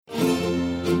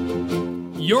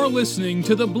You're listening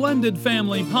to the Blended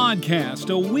Family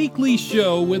Podcast, a weekly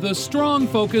show with a strong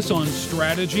focus on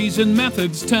strategies and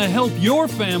methods to help your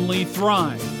family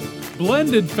thrive.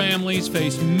 Blended families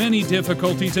face many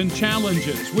difficulties and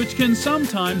challenges, which can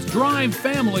sometimes drive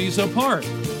families apart.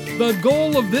 The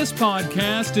goal of this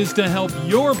podcast is to help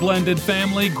your blended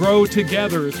family grow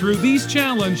together through these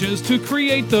challenges to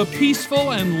create the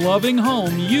peaceful and loving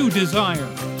home you desire.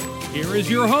 Here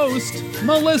is your host,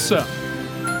 Melissa.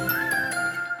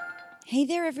 Hey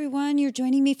there, everyone. You're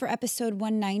joining me for episode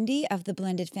 190 of the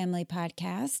Blended Family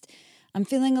Podcast. I'm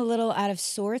feeling a little out of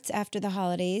sorts after the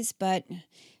holidays, but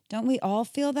don't we all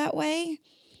feel that way?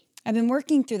 I've been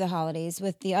working through the holidays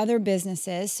with the other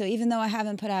businesses, so even though I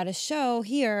haven't put out a show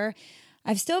here,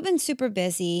 I've still been super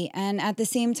busy, and at the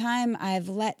same time, I've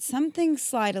let some things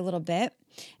slide a little bit,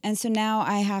 and so now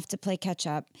I have to play catch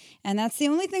up. And that's the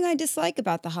only thing I dislike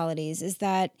about the holidays is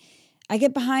that I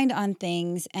get behind on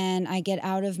things and I get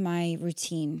out of my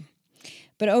routine.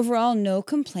 But overall, no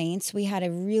complaints. We had a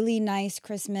really nice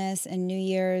Christmas and New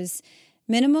Year's.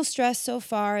 Minimal stress so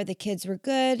far. The kids were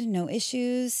good, no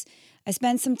issues. I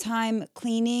spent some time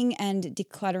cleaning and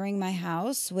decluttering my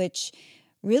house, which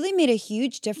really made a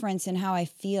huge difference in how I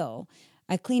feel.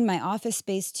 I cleaned my office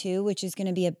space too, which is going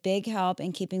to be a big help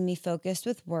in keeping me focused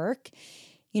with work.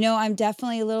 You know, I'm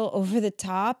definitely a little over the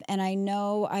top, and I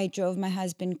know I drove my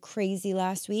husband crazy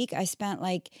last week. I spent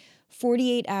like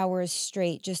 48 hours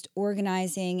straight just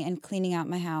organizing and cleaning out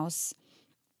my house.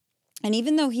 And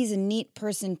even though he's a neat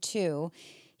person too,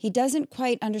 he doesn't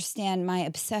quite understand my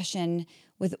obsession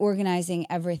with organizing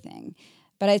everything.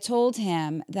 But I told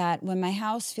him that when my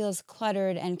house feels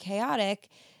cluttered and chaotic,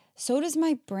 so does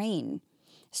my brain.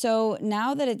 So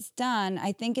now that it's done,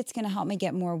 I think it's going to help me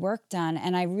get more work done.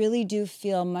 And I really do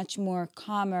feel much more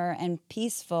calmer and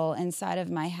peaceful inside of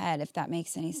my head, if that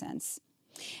makes any sense.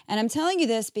 And I'm telling you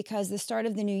this because the start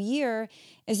of the new year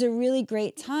is a really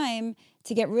great time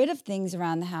to get rid of things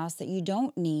around the house that you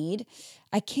don't need.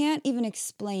 I can't even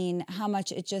explain how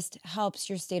much it just helps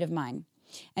your state of mind.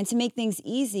 And to make things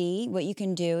easy, what you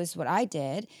can do is what I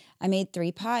did. I made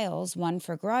 3 piles, one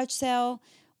for garage sale,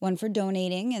 one for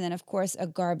donating, and then, of course, a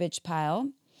garbage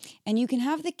pile. And you can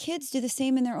have the kids do the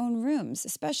same in their own rooms,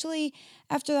 especially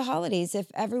after the holidays. If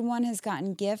everyone has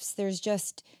gotten gifts, there's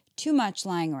just too much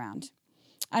lying around.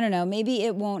 I don't know, maybe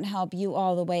it won't help you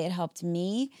all the way it helped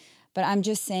me, but I'm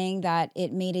just saying that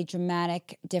it made a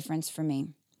dramatic difference for me.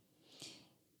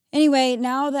 Anyway,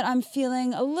 now that I'm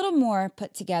feeling a little more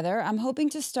put together, I'm hoping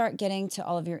to start getting to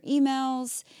all of your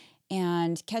emails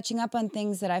and catching up on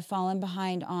things that I've fallen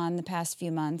behind on the past few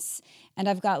months. And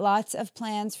I've got lots of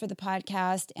plans for the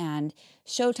podcast and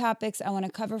show topics I want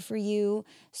to cover for you.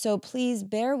 So please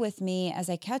bear with me as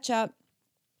I catch up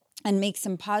and make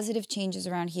some positive changes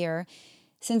around here.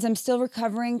 Since I'm still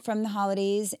recovering from the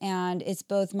holidays and it's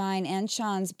both mine and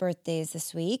Sean's birthdays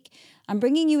this week, I'm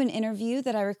bringing you an interview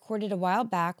that I recorded a while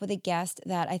back with a guest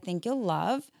that I think you'll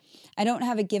love. I don't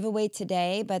have a giveaway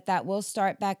today, but that will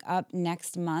start back up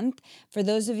next month. For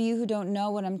those of you who don't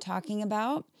know what I'm talking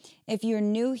about, if you're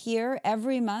new here,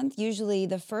 every month, usually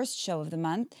the first show of the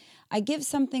month, I give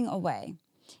something away.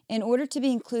 In order to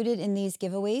be included in these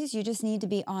giveaways, you just need to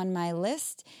be on my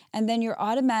list, and then you're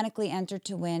automatically entered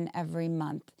to win every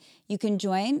month. You can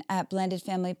join at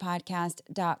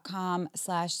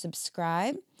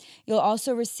blendedfamilypodcast.com/subscribe. You'll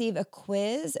also receive a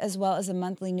quiz as well as a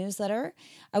monthly newsletter.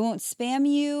 I won't spam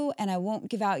you and I won't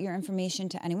give out your information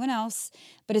to anyone else,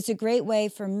 but it's a great way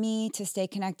for me to stay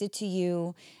connected to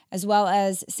you as well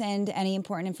as send any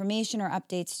important information or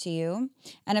updates to you.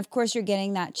 And of course, you're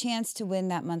getting that chance to win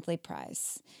that monthly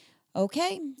prize.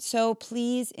 Okay, so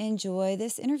please enjoy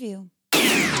this interview.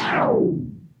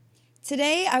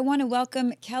 Today, I want to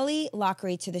welcome Kelly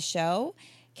Lockery to the show.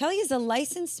 Kelly is a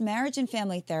licensed marriage and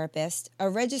family therapist, a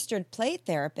registered play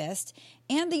therapist,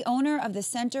 and the owner of the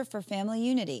Center for Family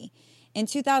Unity. In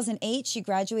 2008, she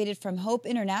graduated from Hope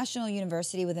International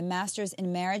University with a master's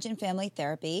in marriage and family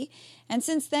therapy. And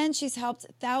since then, she's helped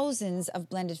thousands of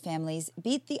blended families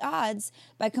beat the odds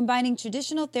by combining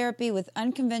traditional therapy with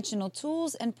unconventional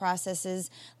tools and processes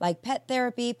like pet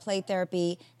therapy, play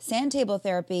therapy, sand table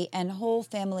therapy, and whole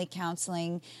family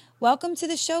counseling. Welcome to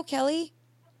the show, Kelly.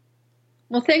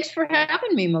 Well, thanks for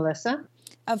having me, Melissa.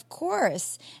 Of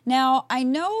course. Now, I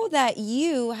know that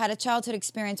you had a childhood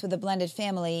experience with a blended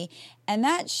family, and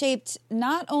that shaped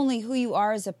not only who you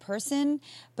are as a person,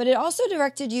 but it also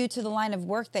directed you to the line of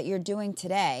work that you're doing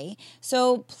today.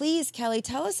 So please, Kelly,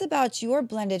 tell us about your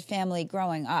blended family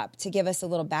growing up to give us a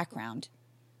little background.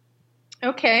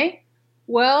 Okay.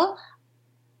 Well,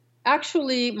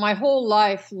 actually, my whole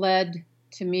life led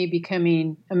to me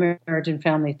becoming a marriage and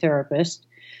family therapist.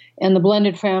 And the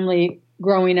blended family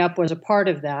growing up was a part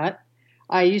of that.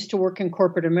 I used to work in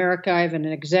corporate America. I have an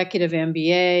executive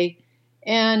MBA.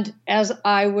 And as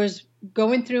I was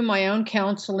going through my own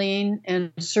counseling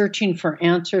and searching for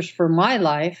answers for my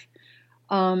life,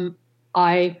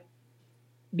 I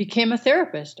became a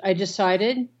therapist. I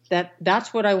decided that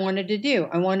that's what I wanted to do.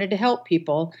 I wanted to help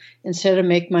people instead of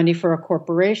make money for a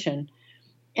corporation.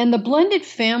 And the blended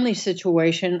family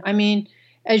situation, I mean,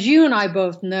 as you and I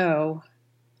both know,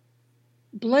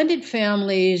 blended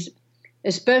families,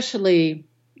 especially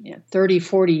 30,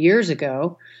 40 years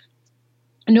ago,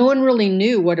 no one really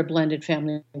knew what a blended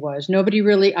family was. Nobody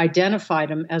really identified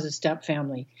them as a step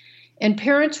family. And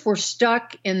parents were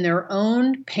stuck in their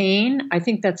own pain. I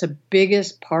think that's a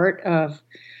biggest part of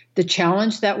the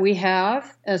challenge that we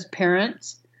have as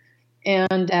parents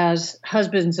and as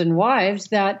husbands and wives,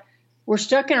 that we're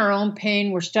stuck in our own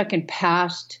pain. We're stuck in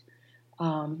past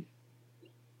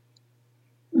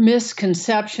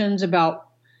misconceptions about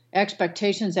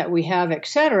expectations that we have, et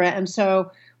cetera. And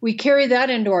so we carry that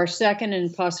into our second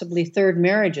and possibly third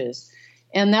marriages.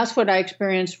 And that's what I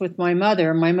experienced with my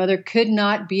mother. My mother could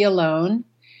not be alone.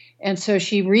 And so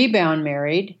she rebound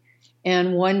married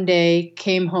and one day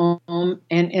came home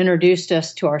and introduced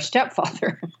us to our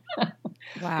stepfather.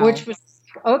 Wow. Which was,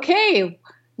 okay,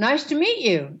 nice to meet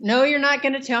you. No, you're not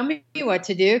going to tell me what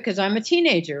to do because I'm a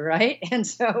teenager, right? And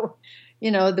so,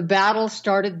 the battle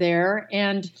started there.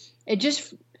 And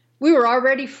we were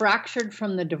already fractured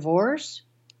from the divorce.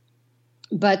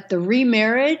 But the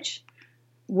remarriage,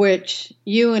 which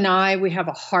you and I, we have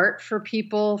a heart for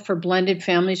people, for blended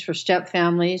families, for step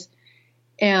families.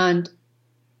 And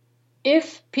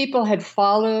if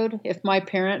my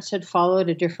parents had followed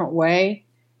a different way,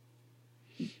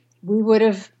 we would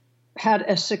have had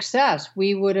a success.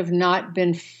 We would have not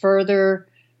been further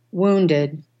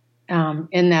wounded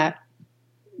in that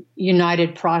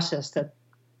united process that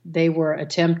they were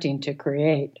attempting to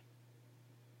create.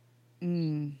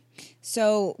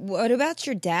 So what about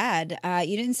your dad?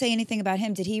 You didn't say anything about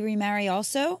him. Did he remarry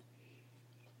also?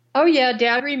 Oh, yeah.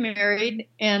 Dad remarried.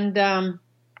 And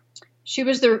she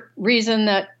was the reason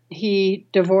that he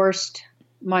divorced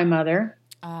my mother.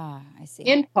 Ah, I see.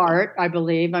 In part, I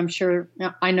believe. I'm sure.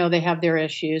 I know they have their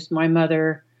issues. My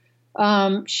mother,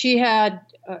 she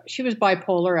was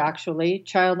bipolar, actually,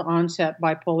 child onset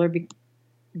bipolar,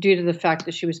 due to the fact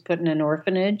that she was put in an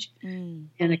orphanage.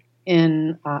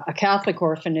 In a Catholic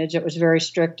orphanage that was very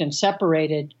strict and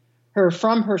separated her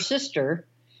from her sister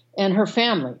and her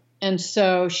family. And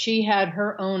so she had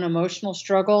her own emotional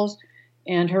struggles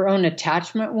and her own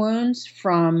attachment wounds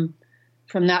from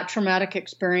that traumatic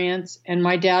experience. And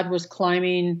my dad was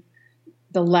climbing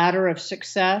the ladder of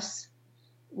success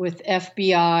with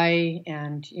FBI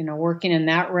and, working in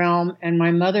that realm. And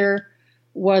my mother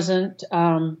wasn't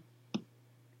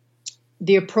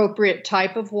the appropriate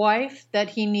type of wife that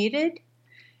he needed.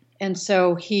 And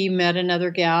so he met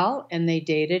another gal and they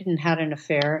dated and had an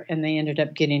affair and they ended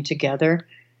up getting together.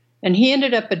 And he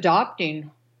ended up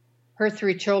adopting her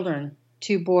 3 children,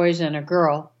 2 boys and a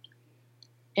girl.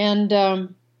 And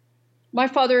my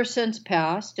father has since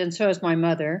passed, and so has my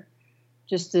mother,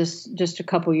 just a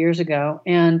couple years ago.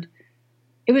 And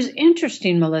it was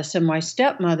interesting, Melissa. My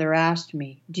stepmother asked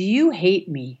me, "Do you hate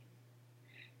me?"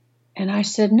 And I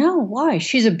said, "No, why?"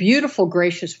 She's a beautiful,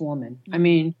 gracious woman. I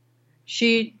mean,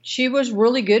 she was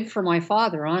really good for my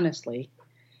father, honestly.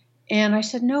 And I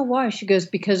said, "No, why?" She goes,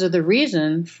 "Because of the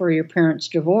reason for your parents'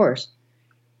 divorce."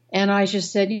 And I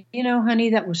just said, honey,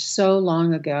 that was so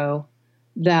long ago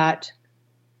that,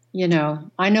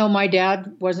 I know my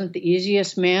dad wasn't the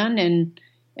easiest man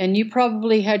and you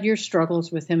probably had your struggles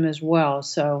with him as well.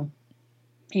 So,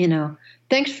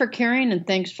 thanks for caring and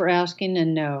thanks for asking.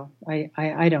 And no,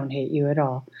 I don't hate you at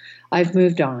all. I've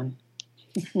moved on.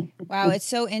 Wow. It's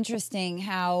so interesting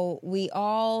how we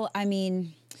all,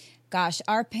 gosh,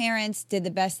 our parents did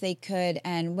the best they could.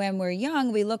 And when we're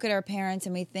young, we look at our parents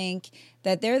and we think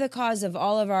that they're the cause of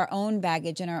all of our own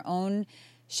baggage and our own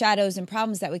shadows and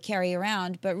problems that we carry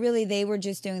around. But really, they were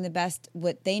just doing the best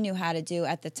what they knew how to do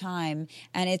at the time.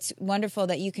 And it's wonderful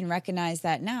that you can recognize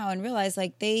that now and realize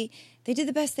like they did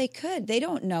the best they could. They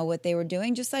don't know what they were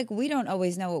doing, just like we don't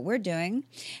always know what we're doing.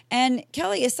 And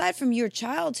Kelly, aside from your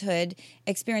childhood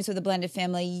experience with a blended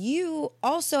family, you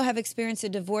also have experienced a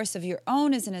divorce of your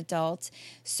own as an adult.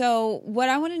 So what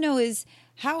I want to know is,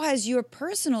 how has your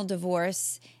personal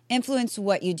divorce influenced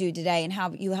what you do today and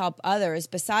how you help others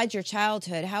besides your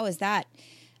childhood? How has that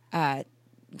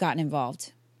gotten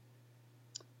involved?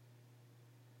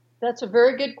 That's a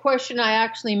very good question. I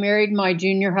actually married my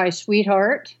junior high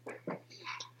sweetheart.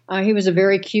 He was a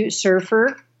very cute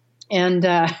surfer. And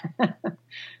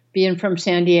being from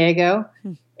San Diego.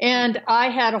 And I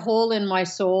had a hole in my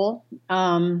soul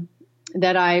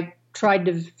that I tried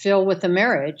to fill with a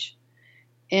marriage.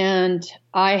 And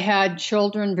I had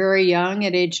children very young.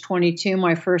 At age 22,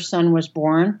 my first son was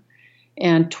born,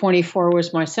 and 24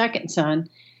 was my second son.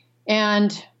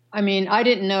 And I mean, I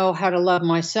didn't know how to love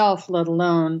myself, let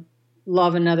alone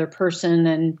love another person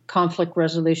and conflict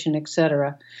resolution,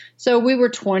 etc. So we were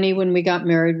 20 when we got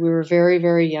married. We were very,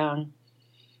 very young.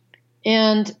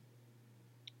 And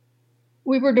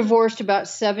we were divorced about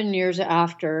 7 years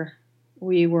after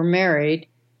we were married.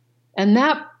 And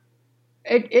that,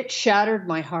 it shattered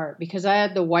my heart because I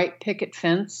had the white picket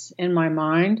fence in my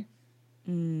mind.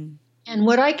 And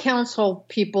what I counsel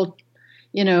people,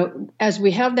 you know, as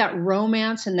we have that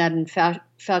romance and that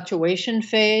infatuation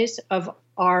phase of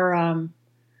our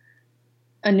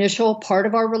initial part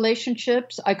of our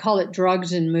relationships, I call it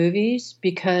drugs and movies,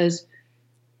 because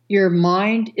your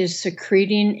mind is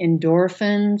secreting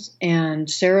endorphins and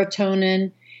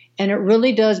serotonin, and it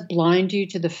really does blind you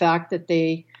to the fact that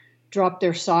they drop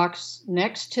their socks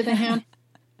next to the hamper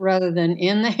rather than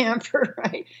in the hamper,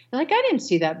 right? Like, I didn't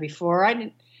see that before. I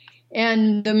didn't.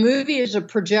 And the movie is a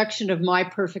projection of my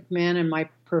perfect man and my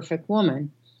perfect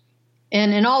woman.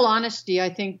 And in all honesty,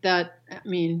 I think that, I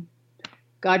mean,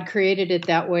 God created it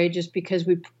that way just because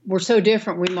we're so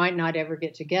different, we might not ever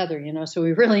get together, you know, so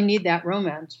we really need that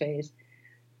romance phase.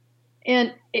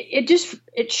 And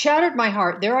it shattered my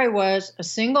heart. There I was, a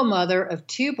single mother of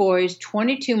 2 boys,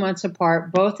 22 months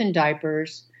apart, both in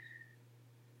diapers,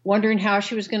 wondering how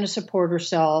she was going to support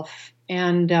herself.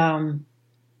 And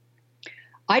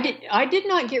I did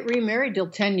not get remarried till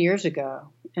 10 years ago,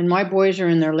 and my boys are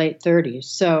in their late 30s.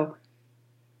 So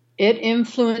it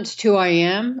influenced who I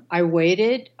am. I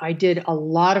waited. I did a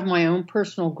lot of my own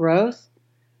personal growth.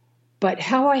 But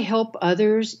how I help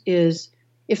others is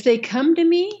if they come to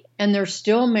me and they're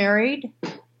still married,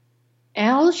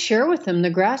 I'll share with them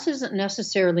the grass isn't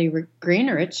necessarily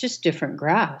greener. It's just different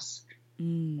grass.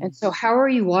 And so how are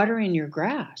you watering your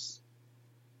grass?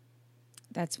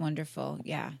 That's wonderful.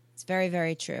 Yeah, it's very,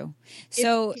 very true.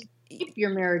 So if you keep your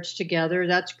marriage together,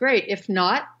 that's great. If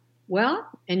not, well,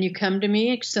 and you come to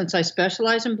me, since I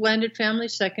specialize in blended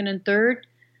families, second and third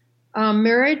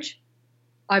marriage,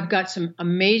 I've got some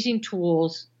amazing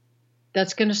tools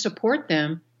that's going to support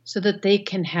them so that they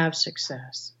can have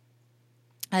success.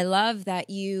 I love that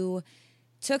you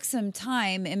took some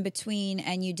time in between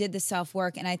and you did the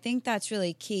self-work. And I think that's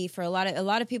really key for a lot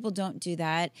of people don't do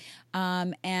that.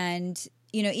 And,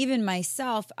 you know, even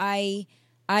myself, I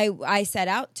set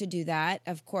out to do that,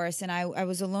 of course, and I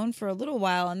was alone for a little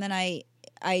while, and then I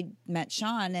met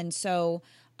Sean, and so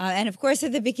and of course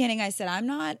at the beginning I said I'm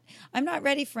not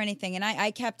ready for anything, and I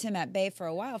kept him at bay for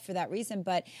a while for that reason.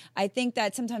 But I think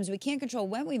that sometimes we can't control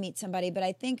when we meet somebody, but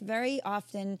I think very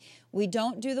often we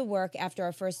don't do the work after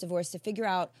our first divorce to figure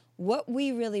out what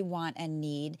we really want and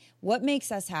need, what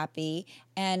makes us happy,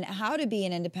 and how to be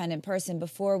an independent person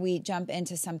before we jump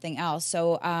into something else.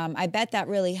 So I bet that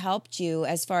really helped you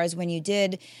as far as when you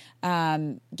did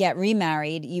get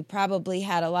remarried. You probably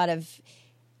had a lot of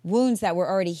wounds that were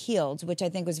already healed, which I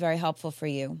think was very helpful for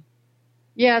you.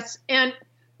 Yes, and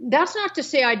that's not to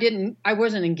say I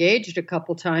wasn't engaged a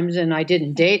couple times and I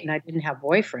didn't date and I didn't have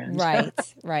boyfriends.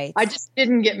 Right. I just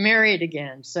didn't get married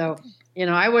again. So, you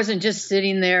know, I wasn't just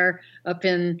sitting there up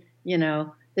in, you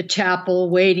know, the chapel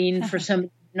waiting for somebody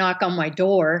to knock on my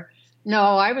door. No,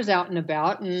 I was out and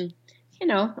about, and, you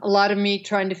know, a lot of me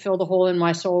trying to fill the hole in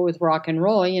my soul with rock and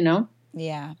roll, you know.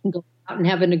 Yeah. Going out and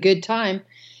having a good time.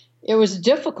 It was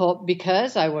difficult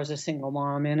because I was a single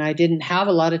mom and I didn't have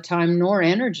a lot of time nor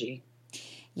energy.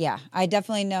 Yeah, I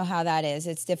definitely know how that is.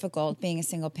 It's difficult being a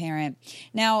single parent.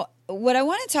 Now, what I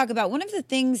want to talk about, one of the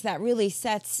things that really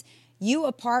sets you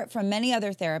apart from many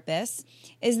other therapists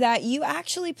is that you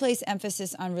actually place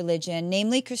emphasis on religion,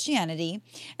 namely Christianity.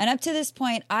 And up to this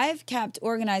point, I've kept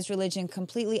organized religion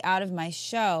completely out of my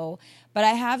show, but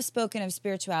I have spoken of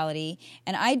spirituality.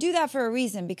 And I do that for a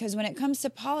reason, because when it comes to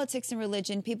politics and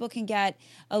religion, people can get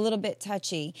a little bit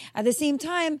touchy. At the same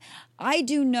time, I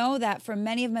do know that for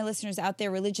many of my listeners out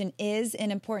there, religion is an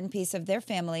important piece of their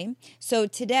family. So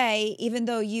today, even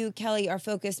though you, Kelly, are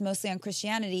focused mostly on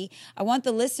Christianity, I want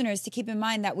the listeners to keep in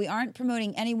mind that we aren't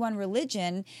promoting any one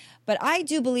religion, but I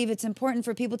do believe it's important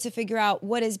for people to figure out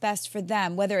what is best for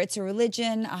them, whether it's a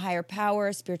religion, a higher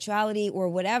power, spirituality, or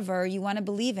whatever you want to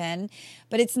believe in.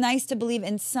 But it's nice to believe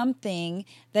in something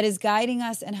that is guiding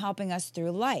us and helping us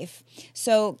through life.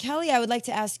 So, Kelly, I would like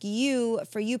to ask you,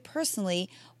 for you personally,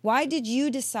 why did you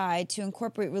decide to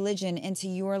incorporate religion into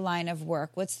your line of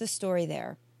work? What's the story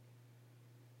there?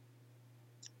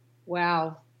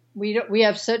 Wow. We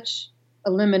have such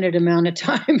a limited amount of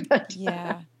time, but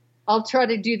Yeah. I'll try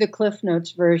to do the Cliff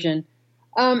Notes version.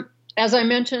 As I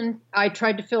mentioned, I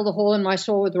tried to fill the hole in my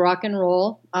soul with rock and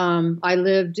roll. I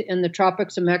lived in the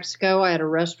tropics of Mexico. I had a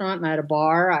restaurant and I had a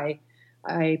bar. I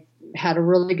had a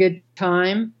really good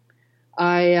time.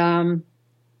 I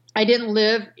didn't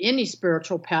live any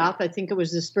spiritual path. I think it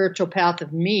was the spiritual path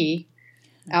of me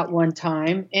at one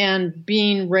time. And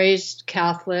being raised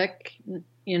Catholic,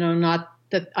 not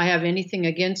that I have anything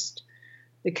against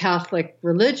the Catholic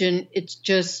religion. It's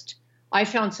just I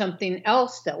found something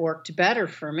else that worked better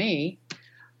for me,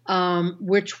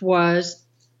 which was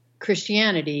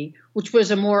Christianity, which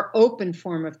was a more open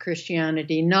form of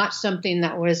Christianity, not something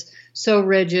that was so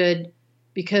rigid,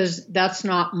 because that's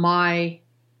not my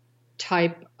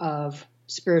type of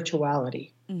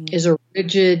spirituality, is a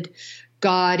rigid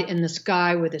God in the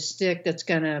sky with a stick that's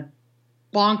going to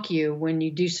bonk you when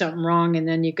you do something wrong, and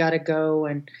then you got to go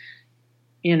and,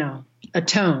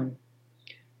 atone.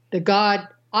 The God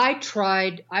I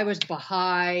tried, I was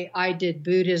Baha'i, I did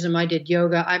Buddhism, I did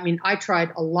yoga. I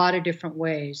tried a lot of different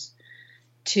ways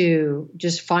to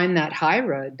just find that high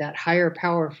road, that higher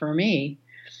power for me.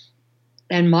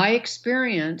 And my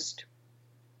experience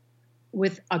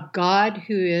with a God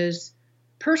who is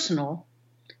personal,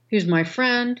 who's my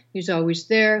friend, who's always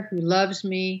there, who loves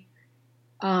me,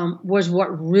 was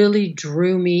what really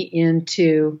drew me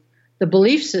into the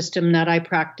belief system that I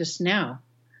practice now.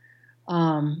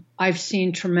 I've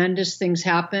seen tremendous things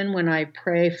happen when I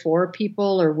pray for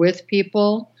people or with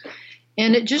people.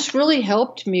 And it just really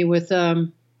helped me with a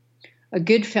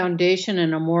good foundation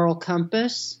and a moral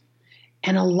compass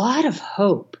and a lot of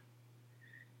hope.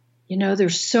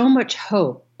 There's so much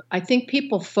hope. I think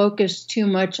people focus too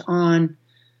much on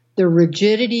the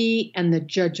rigidity and the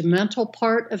judgmental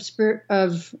part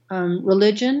of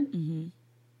religion. Mm-hmm.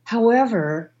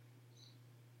 However,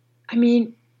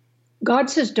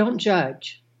 God says, don't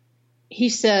judge. He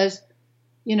says,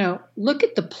 look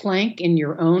at the plank in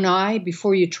your own eye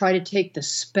before you try to take the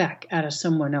speck out of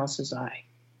someone else's eye.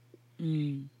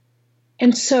 Mm.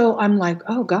 And so I'm like,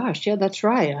 oh gosh, yeah, that's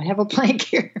right. I have a plank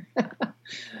here.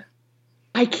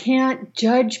 I can't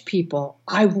judge people.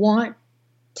 I want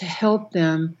to help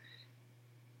them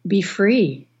be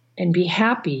free and be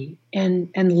happy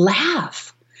and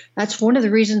laugh. That's one of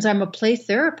the reasons I'm a play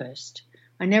therapist.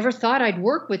 I never thought I'd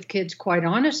work with kids, quite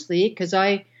honestly, because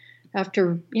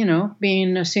after,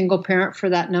 being a single parent for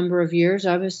that number of years,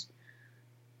 I was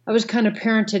kind of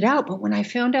parented out. But when I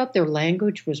found out their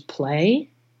language was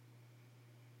play,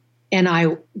 and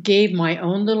I gave my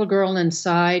own little girl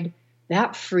inside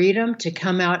that freedom to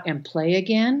come out and play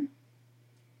again,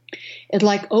 it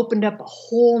opened up a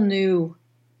whole new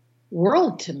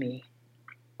world to me,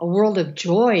 a world of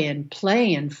joy and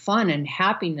play and fun and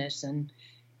happiness and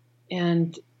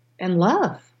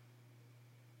love.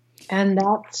 And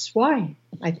that's why,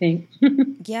 I think.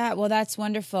 Yeah, well, that's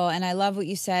wonderful. And I love what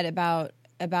you said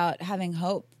about having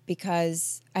hope,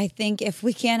 because I think if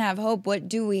we can't have hope, what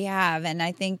do we have? And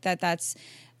I think that's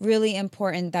really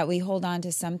important that we hold on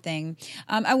to something.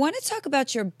 I want to talk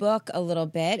about your book a little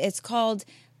bit. It's called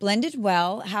Blended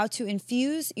Well, How to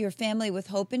Infuse Your Family with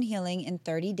Hope and Healing in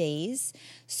 30 Days.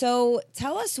 So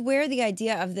tell us where the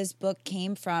idea of this book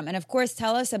came from. And of course,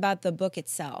 tell us about the book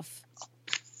itself.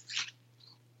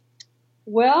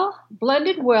 Well,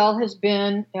 Blended Well has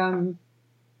been,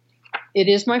 it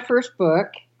is my first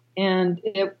book, and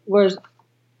it was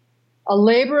a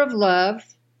labor of love.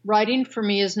 Writing for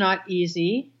me is not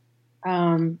easy.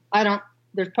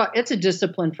 It's a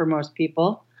discipline for most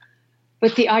people.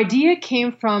 But the idea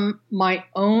came from my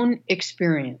own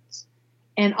experience.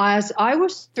 And as I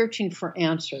was searching for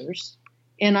answers,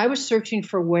 and I was searching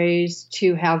for ways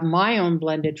to have my own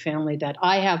blended family that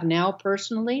I have now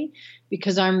personally,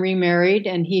 because I'm remarried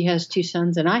and he has 2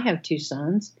 sons and I have 2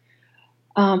 sons,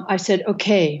 I said,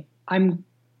 okay,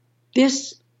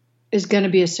 this is going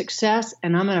to be a success,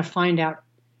 and I'm going to find out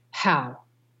how.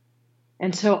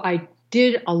 And so I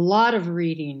did a lot of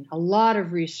reading, a lot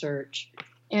of research,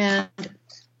 and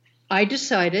I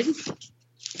decided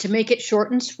to make it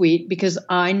short and sweet, because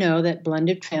I know that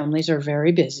blended families are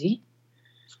very busy.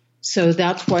 So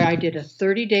that's why I did a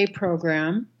 30-day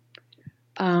program,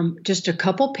 just a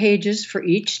couple pages for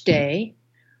each day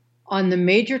on the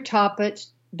major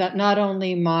topics that not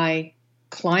only my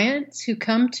clients who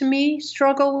come to me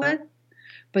struggle with,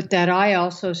 but that I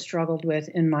also struggled with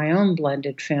in my own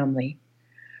blended family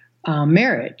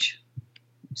marriage.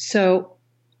 So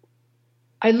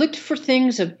I looked for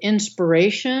things of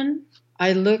inspiration.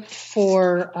 I looked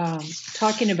for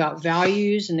talking about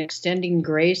values and extending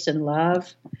grace and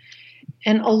love.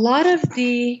 And a lot of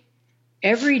the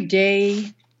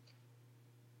everyday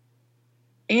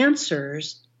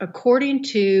answers according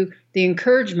to the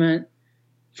encouragement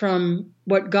from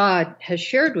what God has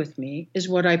shared with me is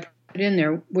what I put in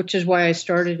there, which is why I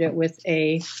started it with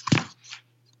a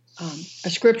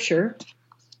scripture,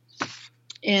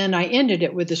 and I ended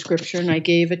it with a scripture, and I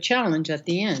gave a challenge at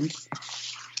the end.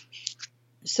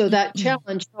 So that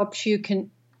challenge helps you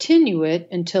continue it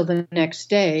until the next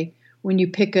day when you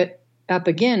pick it up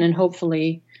again, and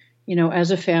hopefully,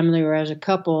 as a family or as a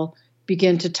couple,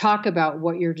 begin to talk about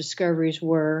what your discoveries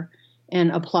were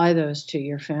and apply those to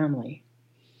your family.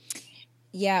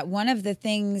 Yeah, one of the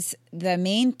things, the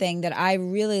main thing that I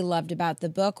really loved about the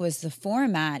book was the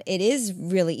format. It is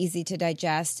really easy to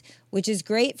digest, which is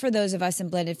great for those of us in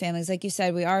blended families. Like you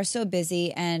said, we are so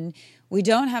busy and we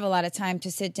don't have a lot of time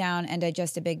to sit down and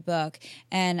digest a big book.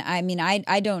 And I mean,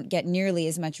 I don't get nearly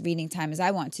as much reading time as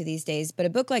I want to these days. But a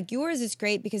book like yours is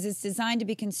great because it's designed to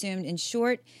be consumed in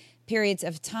short periods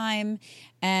of time.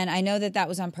 And I know that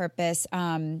was on purpose.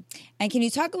 And can you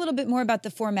talk a little bit more about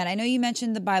the format? I know you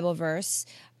mentioned the Bible verse,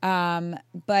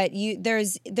 but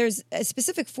there's a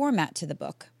specific format to the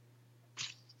book.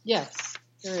 Yes,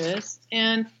 there is.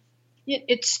 And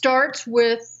it starts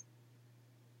with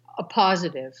a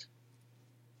positive,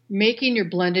 making your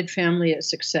blended family a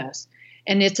success.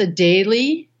 And it's a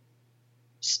daily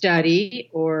study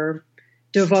or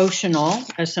devotional,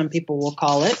 as some people will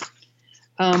call it,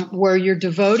 where you're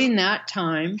devoting that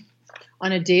time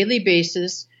on a daily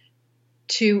basis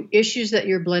to issues that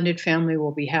your blended family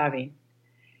will be having.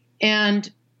 And,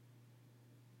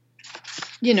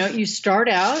 you start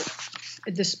out,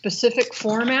 the specific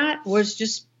format was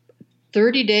just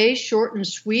 30 days, short and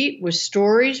sweet, with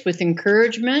stories, with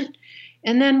encouragement.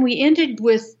 And then we ended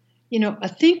with, a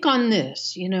think on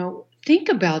this, think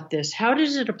about this. How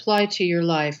does it apply to your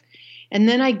life? And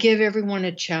then I give everyone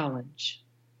a challenge.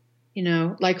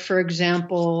 Like, for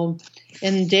example,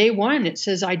 in day 1, it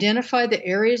says, identify the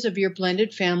areas of your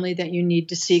blended family that you need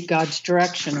to seek God's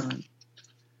direction on,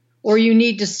 or you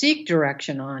need to seek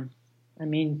direction on. I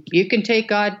mean, you can take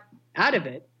God out of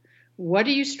it. What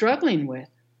are you struggling with?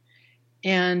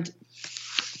 And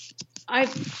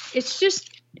it's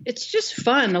just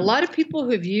fun. A lot of people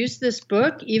who've used this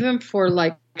book, even for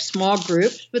like small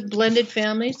groups with blended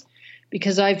families,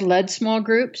 because I've led small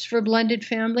groups for blended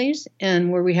families,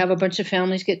 and where we have a bunch of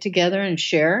families get together and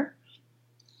share,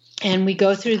 and we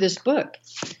go through this book.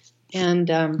 And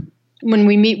when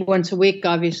we meet once a week,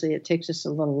 obviously it takes us a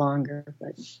little longer.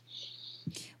 But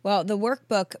well, the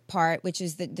workbook part, which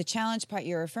is the challenge part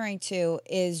you're referring to,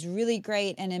 is really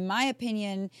great, and in my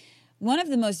opinion, one of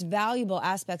the most valuable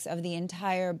aspects of the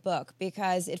entire book,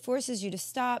 because it forces you to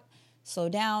stop, slow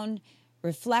down,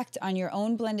 reflect on your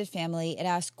own blended family. It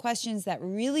asks questions that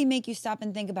really make you stop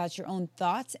and think about your own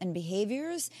thoughts and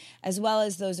behaviors, as well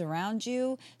as those around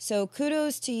you. So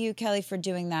kudos to you, Kelly, for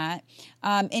doing that.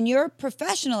 In your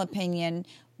professional opinion,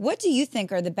 what do you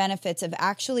think are the benefits of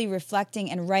actually reflecting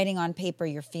and writing on paper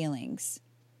your feelings?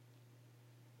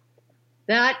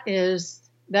 That is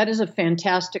a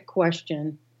fantastic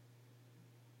question.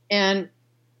 And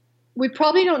we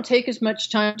probably don't take as much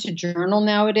time to journal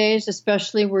nowadays,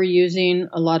 especially we're using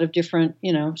a lot of different,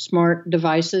 smart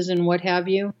devices and what have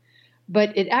you.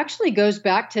 But it actually goes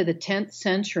back to the 10th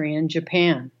century in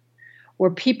Japan, where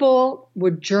people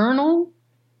would journal.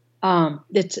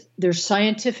 There's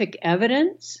scientific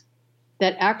evidence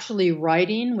that actually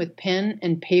writing with pen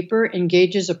and paper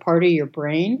engages a part of your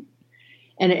brain,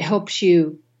 and it helps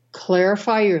you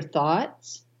clarify your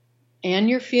thoughts and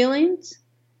your feelings.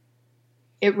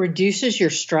 It reduces your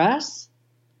stress.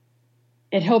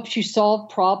 It helps you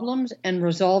solve problems and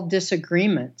resolve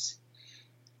disagreements.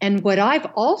 And what I've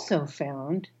also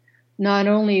found, not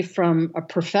only from a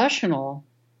professional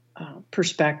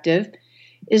perspective,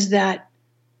 is that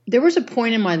there was a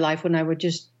point in my life when I would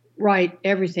just write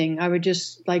everything. I would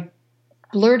just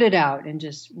blurt it out and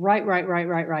just write.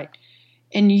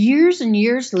 And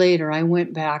years later, I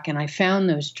went back and I found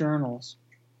those journals.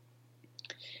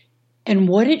 And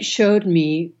what it showed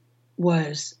me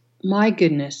was, my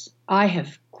goodness, I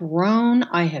have grown,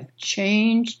 I have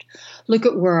changed. Look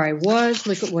at where I was,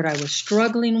 look at what I was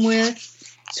struggling with.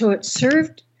 So it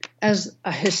served as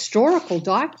a historical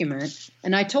document.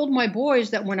 And I told my boys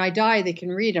that when I die, they can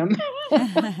read them,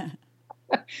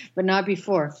 but not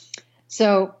before.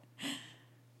 So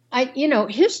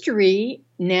history,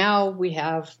 now we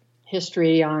have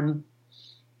history on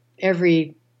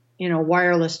every,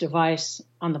 wireless device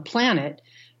on the planet.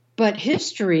 But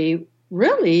history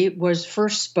really was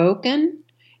first spoken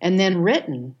and then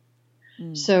written.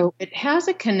 So it has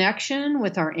a connection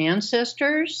with our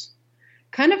ancestors,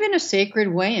 kind of in a sacred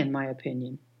way, in my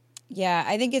opinion. Yeah,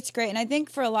 I think it's great. And I think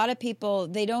for a lot of people,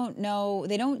 they don't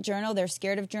journal. They're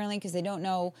scared of journaling because they don't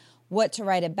know what to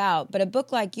write about. But a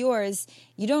book like yours,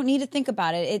 you don't need to think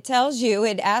about it.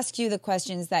 It asks you the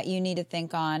questions that you need to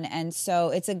think on. And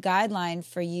so it's a guideline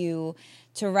for you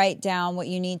to write down what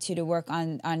you need to work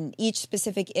on each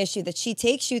specific issue that she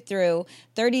takes you through.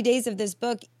 30 days of this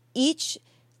book, each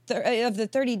of the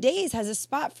 30 days has a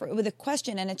spot with a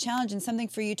question and a challenge and something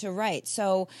for you to write.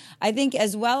 So I think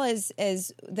as well as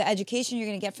the education you're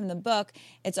going to get from the book,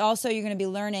 it's also you're going to be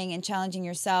learning and challenging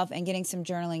yourself and getting some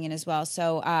journaling in as well.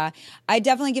 So I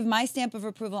definitely give my stamp of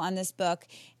approval on this book.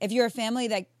 If you're a family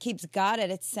that keeps God at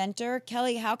its center,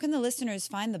 Kelly, how can the listeners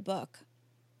find the book?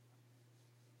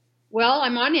 Well,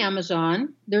 I'm on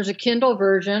Amazon. There's a Kindle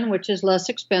version, which is less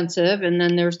expensive, and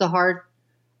then there's the hard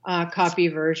copy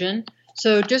version.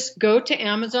 So just go to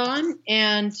Amazon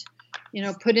and,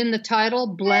 put in the title,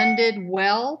 Blended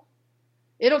Well.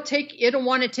 It'll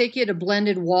want to take you to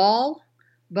Blended Wall,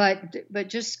 but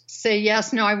just say,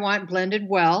 yes, no, I want Blended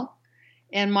Well.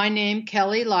 And my name,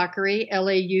 Kelly Laughery,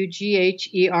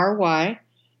 Laughery,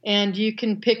 and you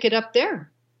can pick it up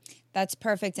there. That's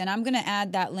perfect. And I'm going to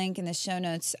add that link in the show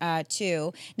notes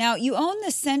too. Now, you own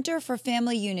the Center for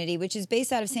Family Unity, which is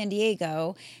based out of San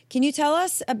Diego. Can you tell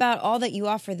us about all that you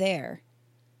offer there?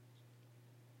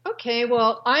 Okay,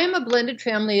 well, I am a blended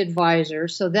family advisor,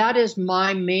 so that is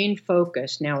my main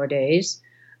focus nowadays.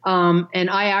 And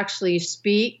I actually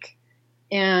speak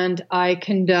and I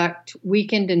conduct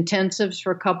weekend intensives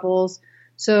for couples.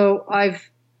 So I've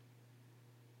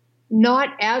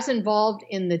not as involved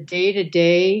in the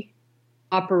day-to-day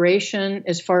operation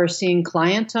as far as seeing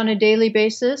clients on a daily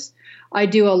basis. I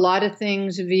do a lot of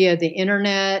things via the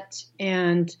internet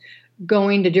and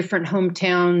going to different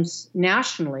hometowns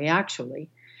nationally, actually.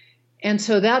 And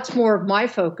so that's more of my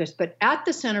focus. But at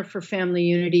the Center for Family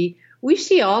Unity, we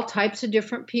see all types of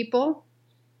different people,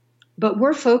 but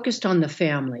we're focused on the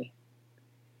family.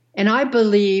 And I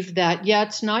believe that, yeah,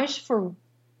 it's nice for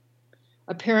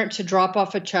a parent to drop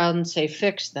off a child and say,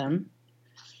 fix them.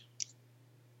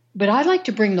 But I like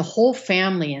to bring the whole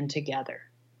family in together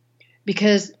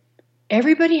because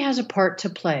everybody has a part to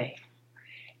play.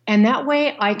 And that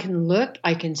way I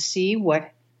can see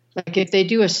what, like if they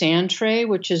do a sand tray,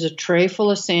 which is a tray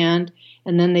full of sand,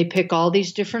 and then they pick all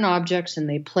these different objects and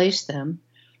they place them.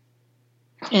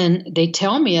 And they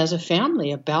tell me as a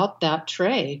family about that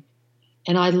tray.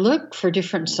 And I look for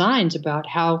different signs about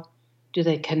how do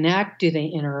they connect? Do they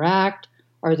interact?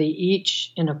 Are they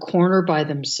each in a corner by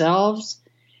themselves?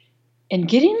 And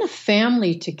getting the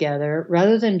family together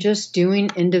rather than just doing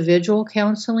individual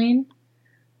counseling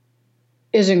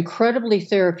is incredibly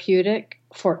therapeutic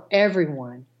for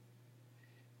everyone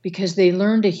because they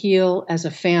learn to heal as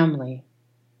a family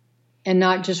and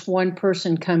not just one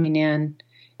person coming in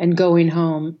and going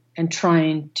home and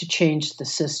trying to change the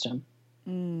system.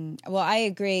 Well, I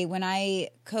agree. When I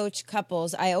coach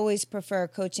couples, I always prefer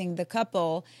coaching the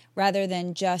couple rather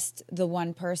than just the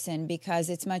one person because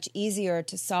it's much easier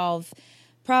to solve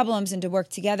problems and to work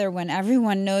together when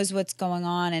everyone knows what's going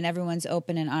on and everyone's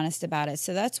open and honest about it.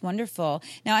 So that's wonderful.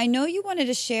 Now, I know you wanted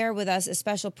to share with us a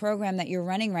special program that you're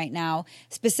running right now,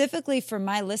 specifically for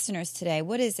my listeners today.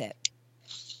 What is it?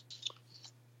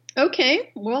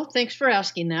 Okay. Well, thanks for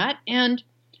asking that. And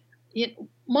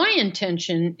my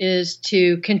intention is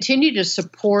to continue to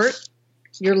support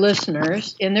your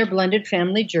listeners in their blended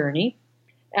family journey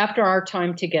after our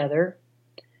time together.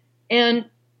 And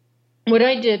what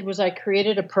I did was I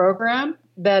created a program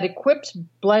that equips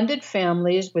blended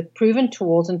families with proven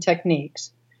tools and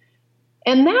techniques.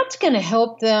 And that's going to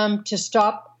help them to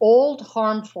stop old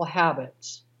harmful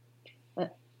habits.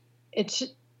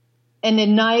 And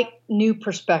ignite new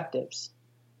perspectives.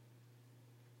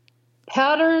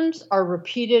 Patterns are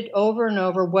repeated over and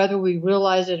over, whether we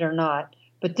realize it or not.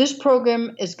 But this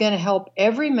program is going to help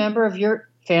every member of your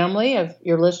family, of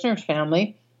your listener's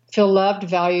family, feel loved,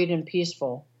 valued, and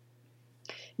peaceful.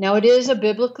 Now, it is a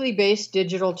biblically based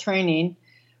digital training,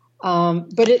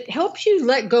 but it helps you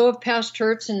let go of past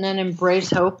hurts and then embrace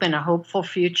hope and a hopeful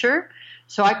future.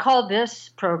 So I call this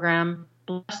program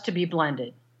Blessed to be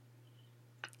Blended.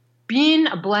 Being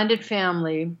a blended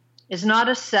family is not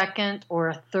a second or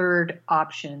a third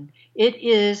option. It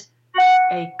is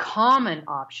a common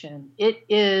option. It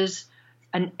is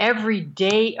an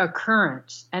everyday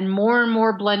occurrence, and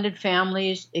more blended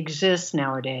families exist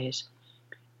nowadays.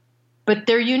 But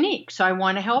they're unique, so I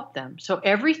want to help them. So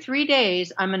every 3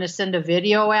 days, I'm going to send a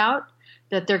video out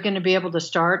that they're going to be able to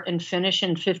start and finish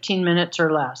in 15 minutes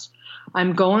or less.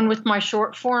 I'm going with my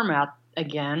short format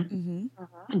again,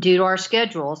 due to our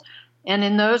schedules. And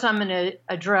in those, I'm going to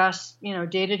address,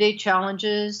 day-to-day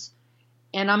challenges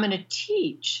and I'm going to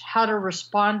teach how to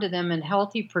respond to them in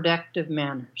healthy, productive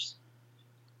manners.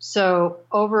 So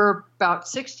over about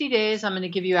 60 days, I'm going to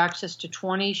give you access to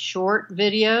 20 short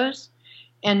videos.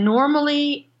 And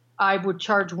normally I would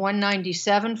charge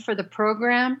 $197 for the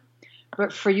program.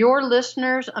 But for your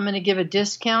listeners, I'm going to give a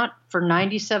discount for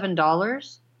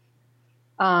 $97.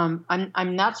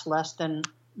 That's less than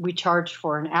we charge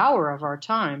for an hour of our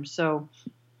time. So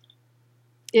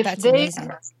if that's they,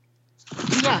 amazing.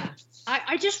 Yeah,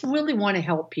 I just really want to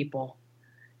help people.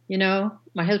 You know,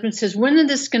 my husband says, when is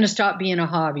this going to stop being a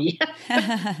hobby?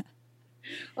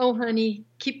 Oh, honey,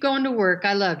 keep going to work.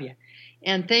 I love you.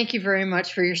 And thank you very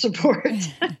much for your support.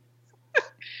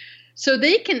 So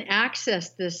they can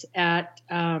access this at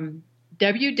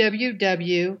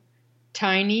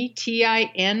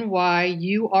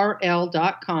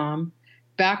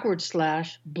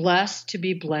www.tinyurl.com/blessed to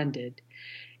be blended.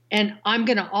 And I'm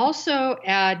going to also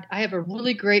add, I have a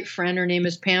really great friend. Her name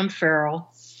is Pam Farrell.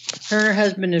 Her and her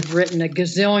husband have written a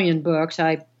gazillion books.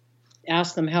 I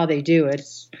asked them how they do it.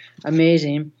 It's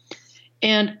amazing.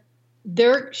 And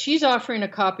she's offering a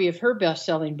copy of her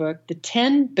best-selling book, The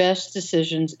 10 Best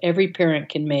Decisions Every Parent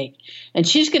Can Make. And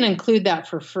she's going to include that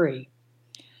for free.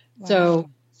 Wow. So,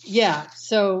 yeah.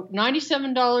 So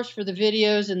 $97 for the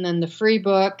videos and then the free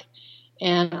book.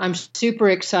 And I'm super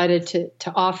excited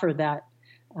to offer that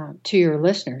to your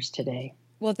listeners today.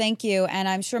 Well, thank you. And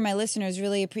I'm sure my listeners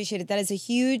really appreciate it. That is a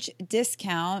huge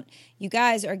discount. You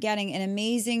guys are getting an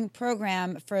amazing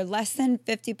program for less than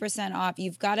 50% off.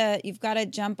 You've got to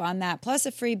jump on that, plus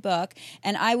a free book.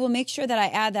 And I will make sure that I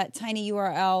add that tiny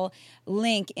URL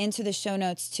link into the show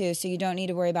notes too, so you don't need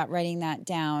to worry about writing that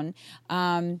down.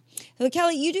 So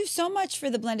Kelly, you do so much for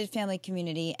the blended family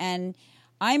community, and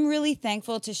I'm really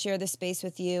thankful to share this space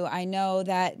with you. I know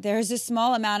that there's a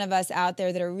small amount of us out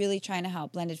there that are really trying to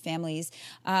help blended families.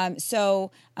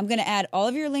 So I'm going to add all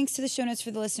of your links to the show notes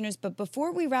for the listeners. But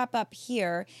before we wrap up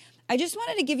here, I just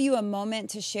wanted to give you a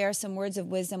moment to share some words of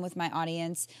wisdom with my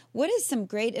audience. What is some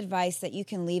great advice that you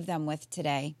can leave them with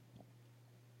today?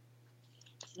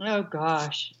 Oh,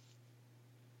 gosh.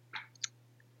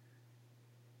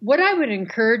 What I would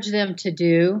encourage them to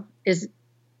do is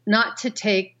not to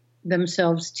take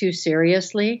themselves too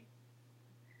seriously,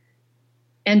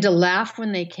 and to laugh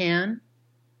when they can,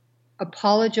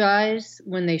 apologize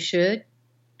when they should,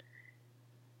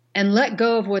 and let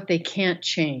go of what they can't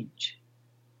change.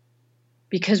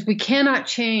 Because we cannot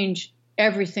change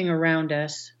everything around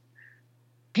us.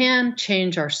 We can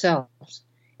change ourselves,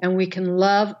 and we can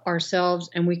love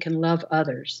ourselves, and we can love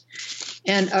others.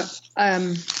 And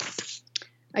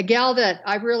a gal that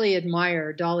I really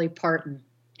admire, Dolly Parton,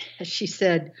 she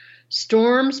said,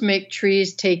 storms make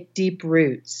trees take deep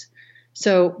roots.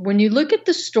 So when you look at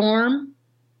the storm,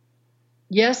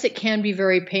 yes, it can be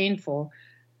very painful,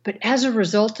 but as a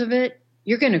result of it,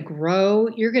 you're going to grow,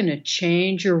 you're going to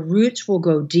change, your roots will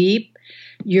go deep,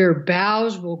 your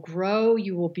boughs will grow,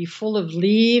 you will be full of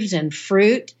leaves and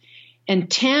fruit. And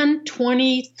 10,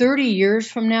 20, 30 years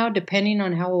from now, depending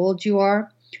on how old you are,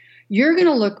 you're going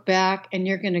to look back and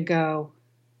you're going to go,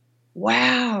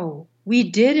 wow,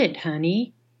 we did it,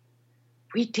 honey.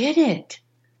 We did it.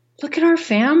 Look at our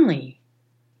family.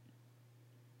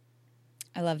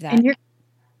 I love that. And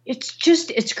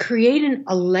it's creating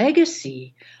a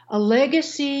legacy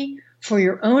for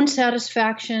your own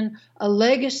satisfaction, a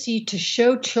legacy to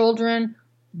show children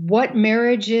what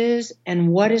marriage is and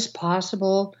what is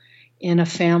possible in a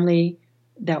family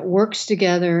that works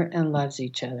together and loves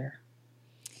each other.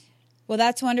 Well,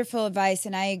 that's wonderful advice,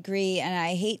 and I agree. And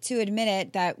I hate to admit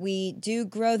it that we do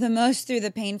grow the most through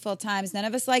the painful times. None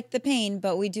of us like the pain,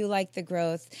 but we do like the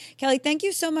growth. Kelly, thank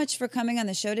you so much for coming on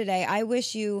the show today. I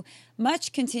wish you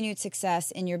much continued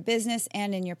success in your business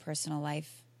and in your personal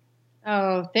life.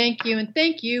 Oh, thank you. And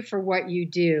thank you for what you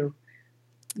do.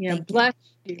 Bless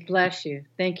you.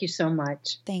 Thank you so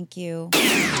much. Thank you.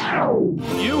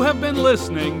 You have been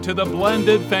listening to the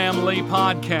Blended Family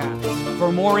Podcast. For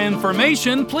more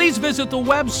information, please visit the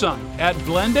website at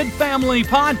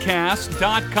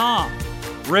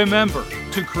blendedfamilypodcast.com. Remember,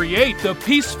 to create the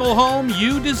peaceful home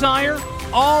you desire,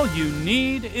 all you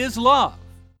need is love.